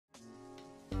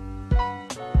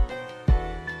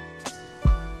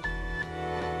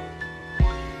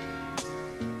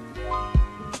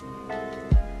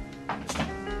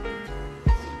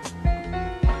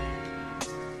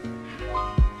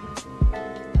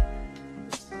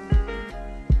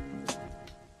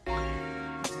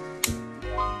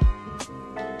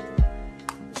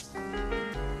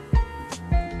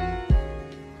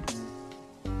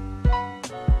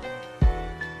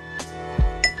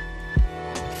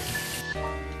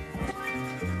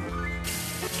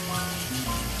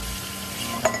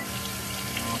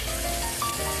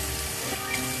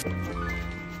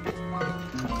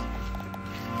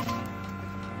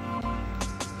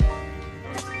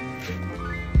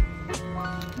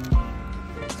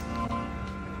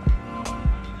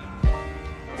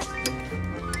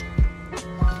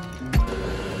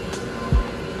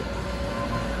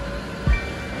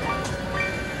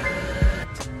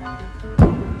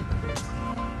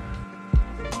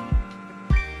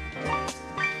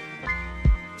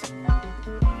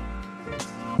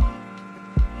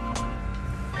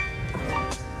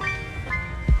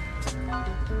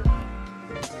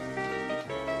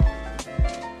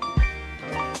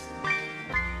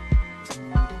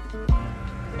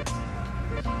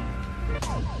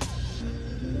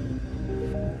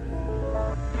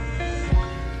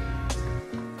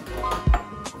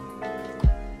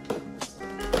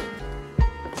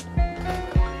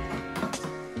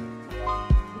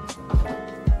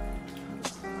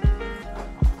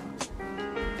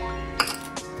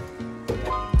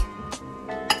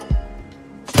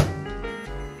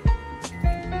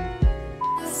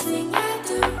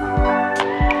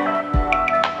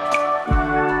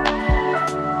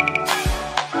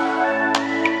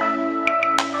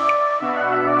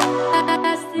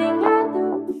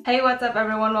what's up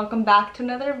everyone? Welcome back to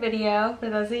another video. For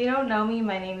those of you who don't know me,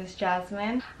 my name is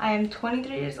Jasmine. I am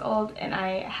 23 years old and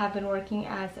I have been working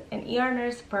as an ER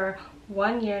nurse for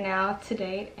 1 year now to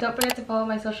date. Don't forget to follow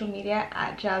my social media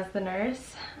at Jazz the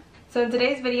Nurse. So in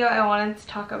today's video I wanted to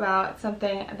talk about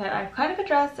something that I've kind of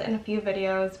addressed in a few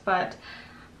videos, but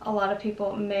a lot of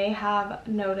people may have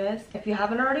noticed. If you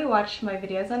haven't already watched my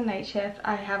videos on night shift,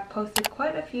 I have posted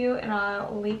quite a few and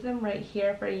I'll leave them right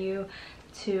here for you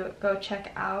to go check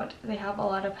out. They have a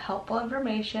lot of helpful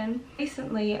information.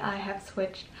 Recently I have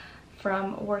switched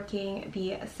from working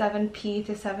the 7 p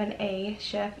to 7 a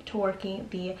shift to working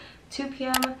the 2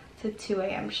 p.m. to 2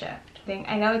 a.m. shift.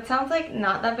 I know it sounds like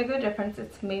not that big of a difference,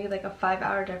 it's maybe like a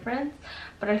 5-hour difference,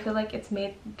 but I feel like it's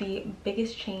made the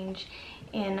biggest change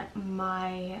in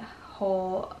my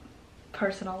whole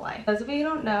personal life. Those of you who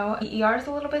don't know, the ER is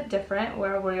a little bit different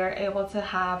where we are able to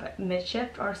have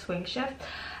mid-shift or swing shift.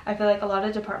 I feel like a lot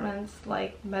of departments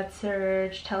like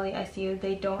med-surg, tele-ICU,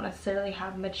 they don't necessarily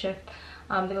have mid-shift.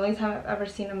 The only time I've ever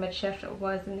seen a mid-shift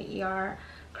was in the ER.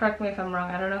 Correct me if I'm wrong,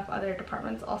 I don't know if other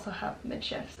departments also have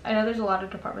mid-shifts. I know there's a lot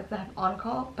of departments that have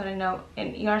on-call, but I know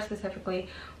in ER specifically,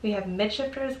 we have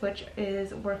mid-shifters, which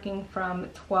is working from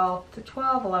 12 to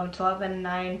 12, 11 to 11,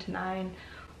 9 to 9,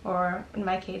 or in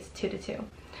my case 2 to 2.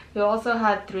 We also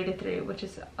had 3 to 3, which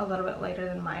is a little bit later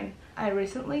than mine. I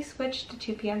recently switched to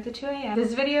 2 p.m. to 2 a.m.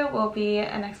 This video will be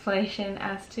an explanation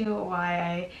as to why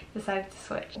I decided to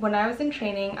switch. When I was in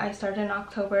training, I started in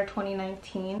October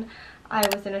 2019. I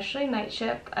was initially night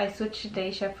shift. I switched to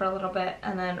day shift for a little bit,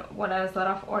 and then when I was let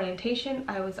off orientation,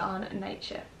 I was on night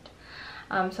shift.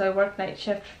 So I worked night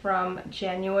shift from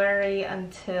January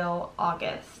until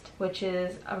August, which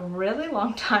is a really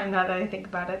long time now that I think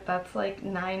about it. That's like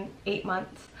 8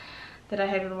 months that I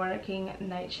had been working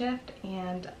night shift,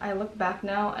 and I look back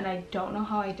now and I don't know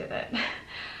how I did it.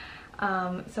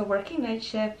 So working night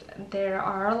shift, there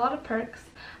are a lot of perks.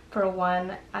 For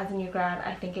one, as a new grad,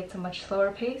 I think it's a much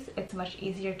slower pace. It's much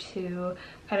easier to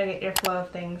kind of get your flow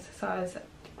of things. So I was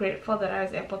grateful that I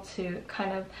was able to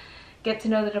kind of get to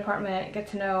know the department, get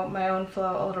to know my own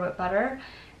flow a little bit better,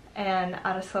 and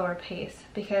at a slower pace.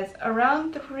 Because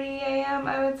around 3 a.m.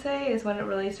 I would say is when it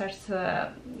really starts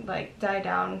to like die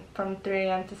down. From 3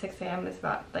 a.m. to 6 a.m. is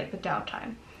about like the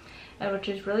downtime. And which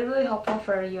is really, really helpful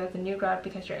for you as a new grad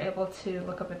because you're able to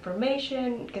look up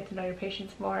information, get to know your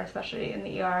patients more, especially in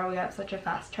the ER. We have such a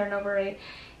fast turnover rate.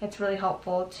 It's really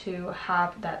helpful to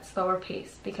have that slower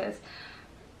pace because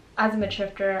as a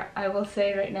mid-shifter, I will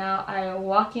say right now, I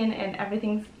walk in and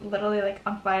everything's literally like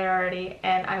on fire already,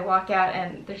 and I walk out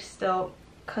and there's still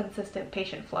consistent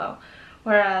patient flow.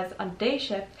 Whereas on day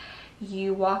shift,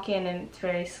 you walk in and it's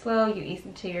very slow, you ease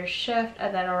into your shift,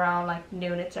 and then around like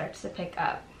noon it starts to pick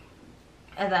up.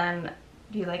 And then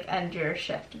you like end your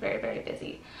shift very, very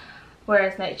busy.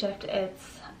 Whereas night shift,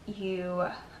 it's you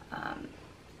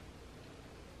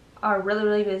are really,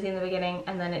 really busy in the beginning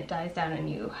and then it dies down and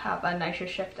you have a nicer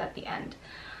shift at the end.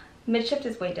 Mid shift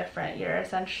is way different. You're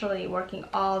essentially working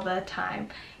all the time.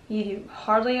 You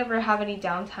hardly ever have any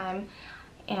downtime,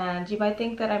 and you might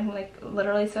think that I'm like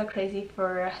literally so crazy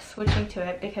for switching to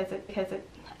it because it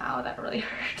ow, that really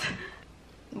hurt.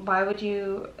 Why would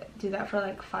you do that for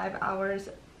like 5 hours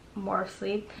more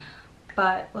sleep?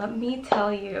 But let me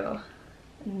tell you,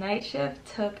 night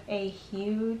shift took a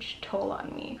huge toll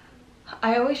on me.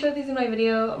 I always show these in my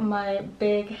video, my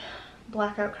big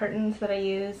blackout curtains that I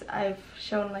use. I've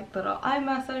shown like little eye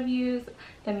masks that I've used,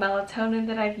 the melatonin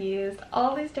that I've used,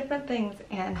 all these different things,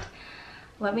 and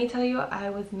let me tell you, I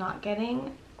was not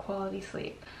getting quality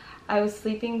sleep. I was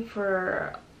sleeping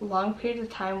for long periods of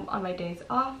time on my days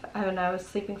off, and I was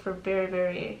sleeping for very,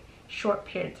 very short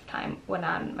periods of time when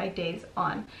on my days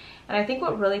on. And I think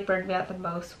what really burned me out the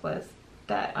most was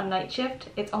that on night shift,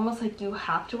 it's almost like you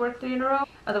have to work 3 in a row.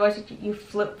 Otherwise, you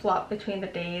flip-flop between the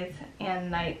days and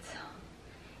nights.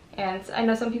 And I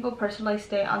know some people personally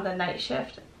stay on the night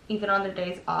shift even on their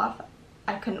days off.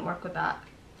 I couldn't work with that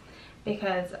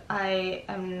because I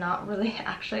am not really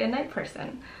actually a night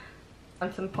person.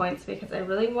 On some points, because I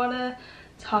really want to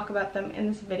talk about them in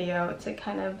this video to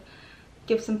kind of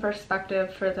give some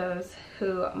perspective for those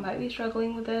who might be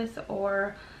struggling with this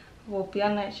or will be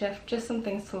on night shift, just some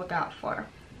things to look out for.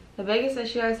 The biggest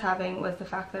issue I was having was the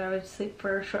fact that I would sleep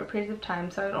for short periods of time.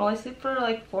 So I would only sleep for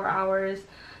like 4 hours,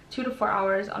 2 to 4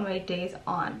 hours on my days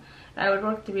on. And I would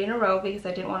work 3 in a row because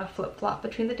I didn't want to flip-flop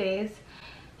between the days.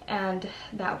 And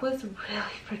that was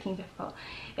really freaking difficult.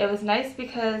 It was nice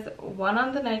because one,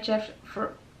 on the night shift,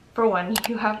 for for one,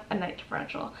 you have a night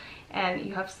differential and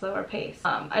you have slower pace.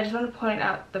 I just want to point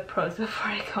out the pros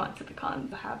before I go on to the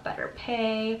cons. You have better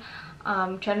pay.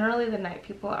 Generally the night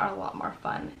people are a lot more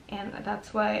fun, and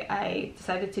that's why I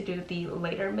decided to do the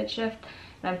later mid shift,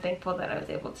 and I'm thankful that I was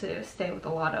able to stay with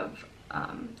a lot of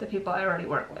the people I already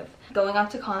work with. Going on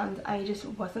to cons, I just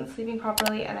wasn't sleeping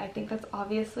properly, and I think that's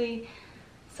obviously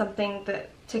something that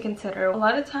to consider. A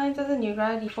lot of times as a new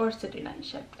grad, you're forced to do night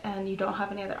shift and you don't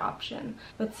have any other option.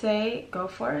 But say go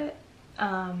for it,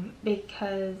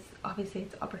 because obviously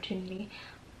it's opportunity,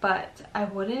 but I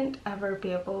wouldn't ever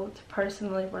be able to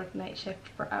personally work night shift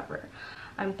forever.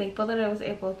 I'm thankful that I was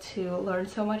able to learn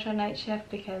so much on night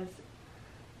shift because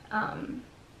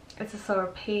it's a slower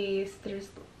pace, there's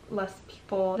less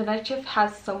people. The night shift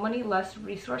has so many less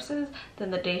resources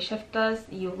than the day shift does.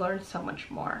 You learn so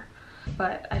much more.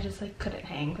 But I just like couldn't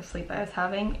hang the sleep I was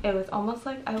having. It was almost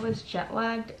like I was jet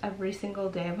lagged every single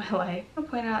day of my life. I'll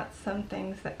point out some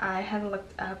things that I had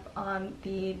looked up on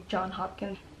the Johns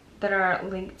Hopkins that are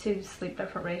linked to sleep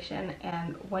deprivation,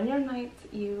 and when you're nights,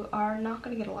 you are not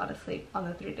going to get a lot of sleep on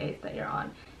the 3 days that you're on,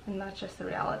 and that's just the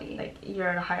reality. Like, you're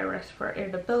at a higher risk for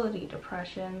irritability,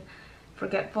 depression,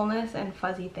 forgetfulness, and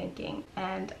fuzzy thinking.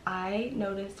 And I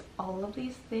noticed all of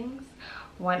these things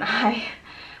when I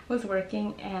was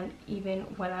working and even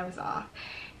when I was off,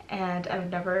 and I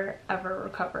would never ever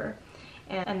recover,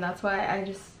 and that's why I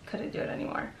just couldn't do it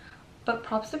anymore. But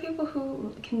props to people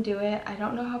who can do it. I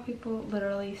don't know how people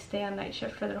literally stay on night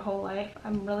shift for their whole life.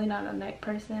 I'm really not a night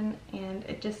person, and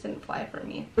it just didn't fly for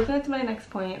me. Moving on to my next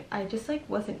point, I just like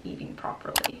wasn't eating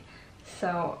properly.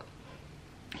 So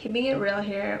keeping it real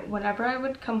here, whenever I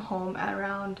would come home at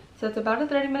around, so it's about a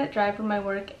 30-minute drive from my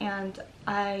work, and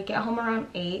I get home around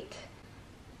 8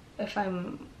 if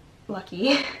I'm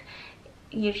lucky.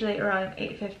 Usually around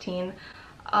 8:15.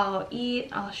 I'll eat,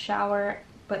 I'll shower,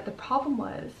 but the problem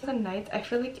was some nights I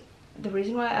feel like the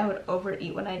reason why I would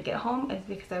overeat when I'd get home is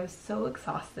because I was so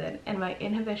exhausted and my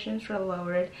inhibitions were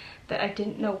lowered that I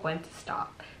didn't know when to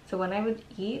stop. So when I would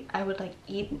eat, I would like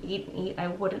eat and eat and eat.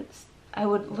 I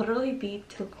would literally be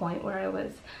to the point where I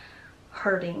was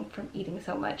hurting from eating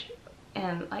so much,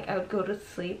 and like I would go to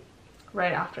sleep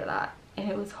right after that, and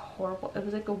it was horrible. It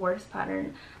was like the worst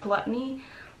pattern. Gluttony,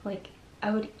 like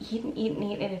I would eat and eat and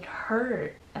eat and it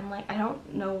hurt, and like I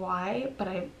don't know why, but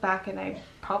I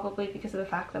probably because of the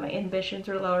fact that my inhibitions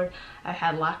were lowered, I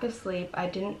had lack of sleep, I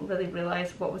didn't really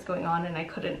realize what was going on, and I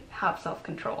couldn't have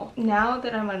self-control. Now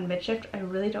that I'm on mid-shift, I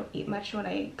really don't eat much when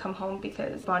I come home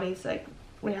because body's like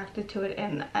reacted to it,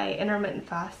 and I intermittent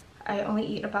fast. I only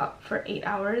eat about for 8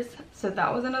 hours, so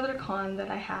that was another con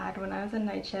that I had when I was in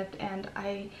night shift. And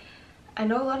I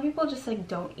know a lot of people just like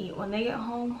don't eat when they get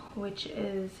home, which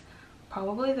is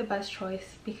probably the best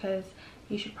choice, because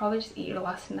you should probably just eat your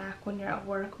last snack when you're at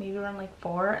work, maybe around like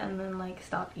 4, and then like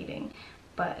stop eating.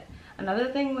 But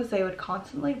another thing was they would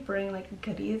constantly bring like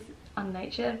goodies on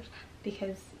night shift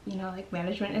because, you know, like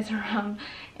management is around,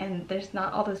 and there's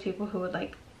not all those people who would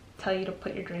like tell you to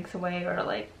put your drinks away or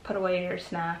like put away your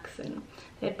snacks, and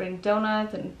they'd bring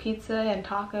donuts and pizza and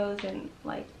tacos, and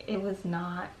like it was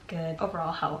not good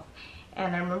overall health.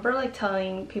 And I remember like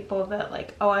telling people that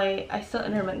like, oh, I still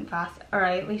intermittent fast, or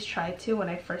I at least tried to when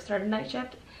I first started night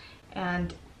shift,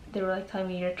 and they were like telling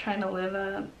me you're trying to live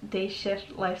a day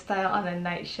shift lifestyle on a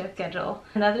night shift schedule.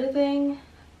 Another thing,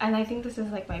 and I think this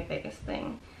is like my biggest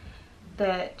thing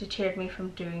that deterred me from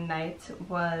doing nights,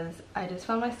 was I just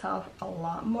found myself a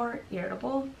lot more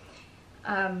irritable,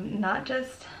 not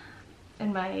just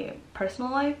in my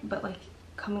personal life, but like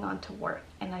coming on to work.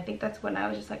 And I think that's when I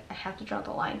was just like, I have to draw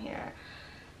the line here.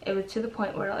 It was to the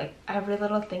point where like every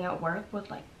little thing at work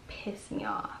would like piss me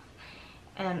off,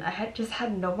 and I just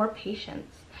had no more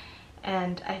patience.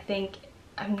 And I think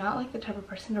I'm not like the type of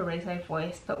person to raise my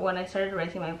voice, but when I started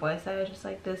raising my voice, I was just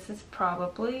like, this is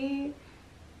probably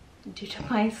due to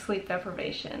my sleep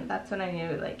deprivation. That's when I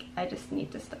knew like I just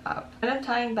need to stop. Kind of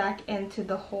tying back into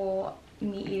the whole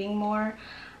me eating more,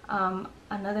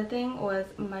 another thing was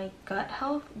my gut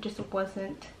health just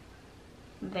wasn't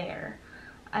there.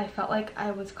 I felt like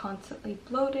I was constantly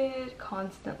bloated,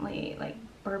 constantly like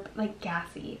like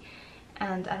gassy,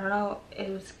 and I don't know,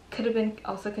 could have been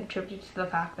also contributed to the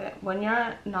fact that when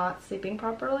you're not sleeping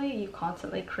properly, you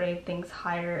constantly crave things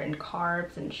higher in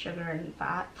carbs and sugar and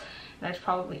fat, and I was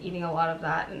probably eating a lot of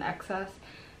that in excess,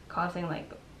 causing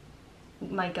like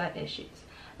my gut issues.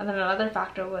 And then another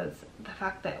factor was the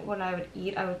fact that when I would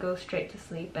eat, I would go straight to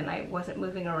sleep and I wasn't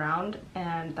moving around,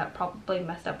 and that probably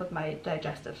messed up with my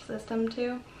digestive system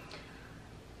too.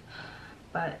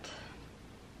 But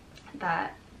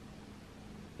that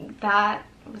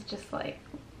was just like,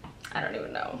 I don't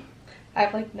even know.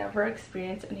 I've like never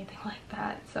experienced anything like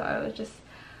that, so I was just,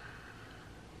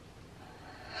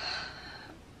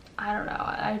 I don't know,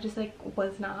 I just like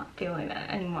was not feeling it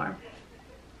anymore.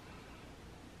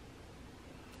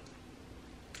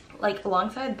 Like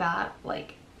alongside that,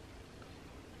 like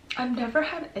I've never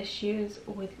had issues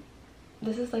with,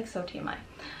 this is like so TMI,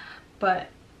 but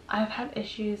I've had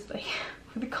issues like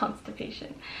with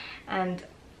constipation, and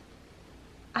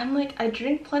I'm like, I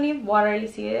drink plenty of water, you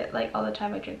see it like all the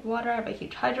time. I drink water. I have a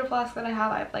huge hydro flask that I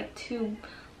have like 2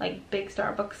 like big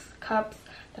Starbucks cups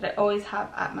that I always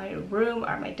have at my room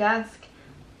or my desk.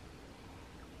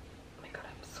 Oh my god,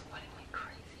 I'm sweating like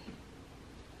crazy.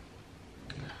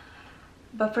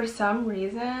 But for some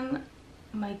reason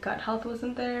my gut health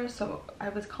wasn't there, so I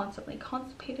was constantly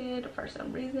constipated for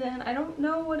some reason. I don't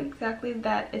know what exactly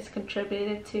that is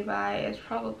contributed to by. It's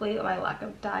probably my lack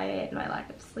of diet and my lack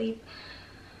of sleep.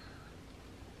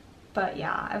 But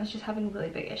yeah, I was just having really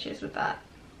big issues with that.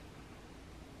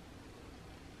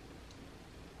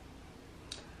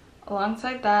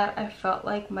 Alongside that, I felt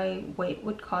like my weight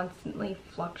would constantly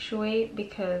fluctuate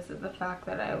because of the fact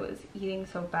that I was eating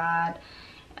so bad,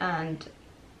 and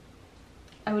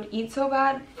I would eat so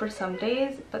bad for some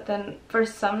days, but then for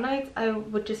some nights I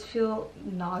would just feel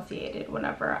nauseated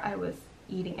whenever I was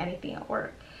eating anything at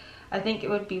work. I think it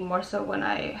would be more so when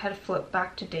I had flipped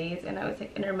back to days and I was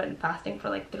like intermittent fasting for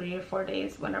like 3 or 4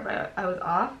 days whenever I was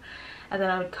off, and then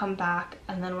I would come back,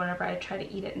 and then whenever I try to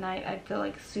eat at night I'd feel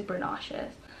like super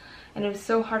nauseous. And it was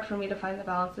so hard for me to find the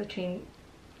balance between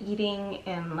eating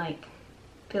and like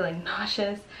feeling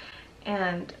nauseous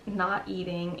and not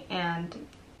eating and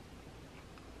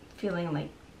feeling like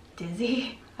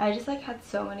dizzy. I just like had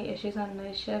so many issues on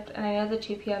night shift, and I know the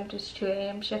 2 p.m. to 2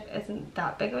 a.m. shift isn't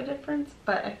that big of a difference,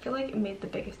 but I feel like it made the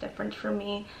biggest difference for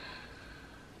me,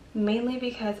 mainly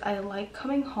because I like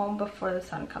coming home before the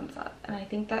sun comes up, and I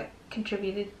think that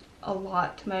contributed a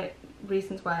lot to my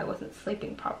reasons why I wasn't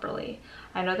sleeping properly.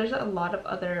 I know there's a lot of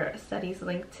other studies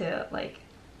linked to like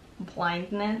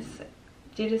blindness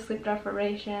due to sleep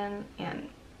deprivation and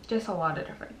just a lot of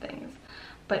different things.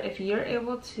 But if you're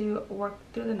able to work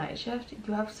through the night shift,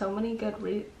 you have so many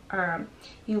good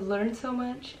you learn so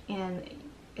much, and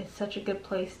it's such a good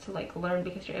place to like learn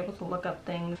because you're able to look up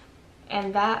things,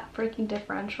 and that freaking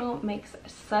differential makes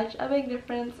such a big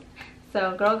difference.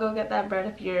 So girl, go get that bread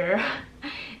if you're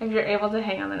if you're able to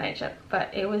hang on the night shift.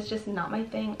 But it was just not my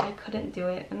thing. I couldn't do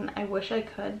it, and I wish I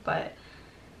could, but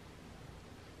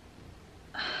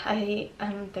I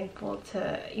am thankful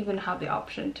to even have the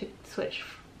option to switch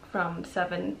from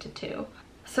 7 to 2.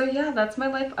 So yeah, that's my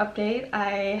life update.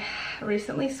 I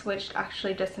recently switched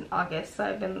actually just in August, so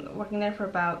I've been working there for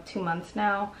about 2 months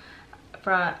now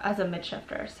as a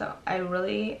mid-shifter. So I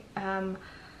really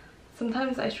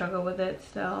sometimes I struggle with it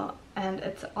still, and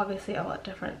it's obviously a lot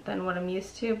different than what I'm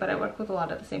used to, but I work with a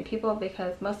lot of the same people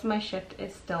because most of my shift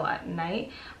is still at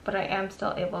night, but I am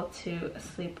still able to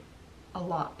sleep a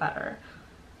lot better.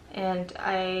 And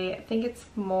I think it's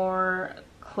more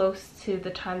close to the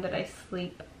time that I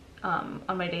sleep on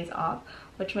my days off,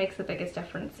 which makes the biggest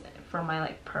difference for my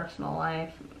like personal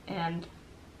life. And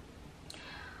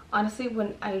honestly,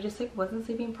 when I just like wasn't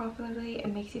sleeping properly,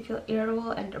 it makes you feel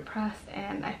irritable and depressed,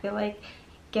 and I feel like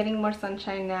getting more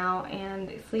sunshine now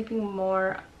and sleeping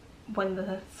more when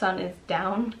the sun is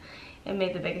down, it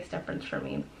made the biggest difference for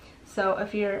me. So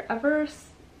if you're ever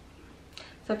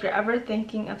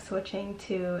thinking of switching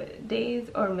to days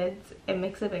or mids, it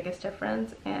makes the biggest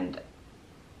difference, and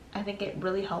I think it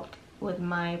really helped with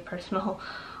my personal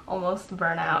almost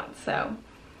burnout. So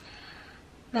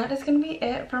that is going to be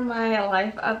it for my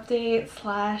life update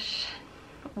slash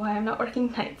why I'm not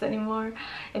working nights anymore.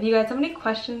 If you guys have any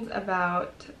questions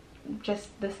about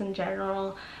just this in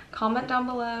general, comment down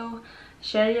below,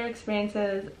 share your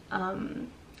experiences.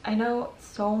 I know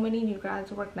so many new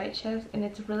grads work night shifts, and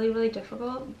it's really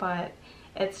difficult, but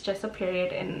it's just a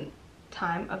period in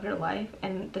time of your life,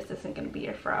 and this isn't going to be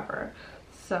your forever.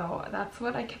 So that's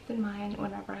what I kept in mind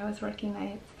whenever I was working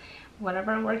nights,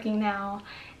 whenever I'm working now.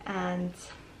 And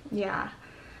yeah,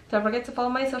 don't forget to follow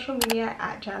my social media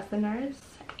at Jazz the Nurse,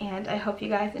 and I hope you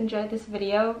guys enjoyed this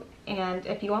video. And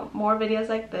if you want more videos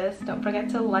like this, don't forget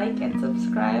to like and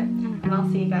subscribe, and I'll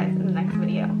see you guys in the next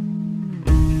video.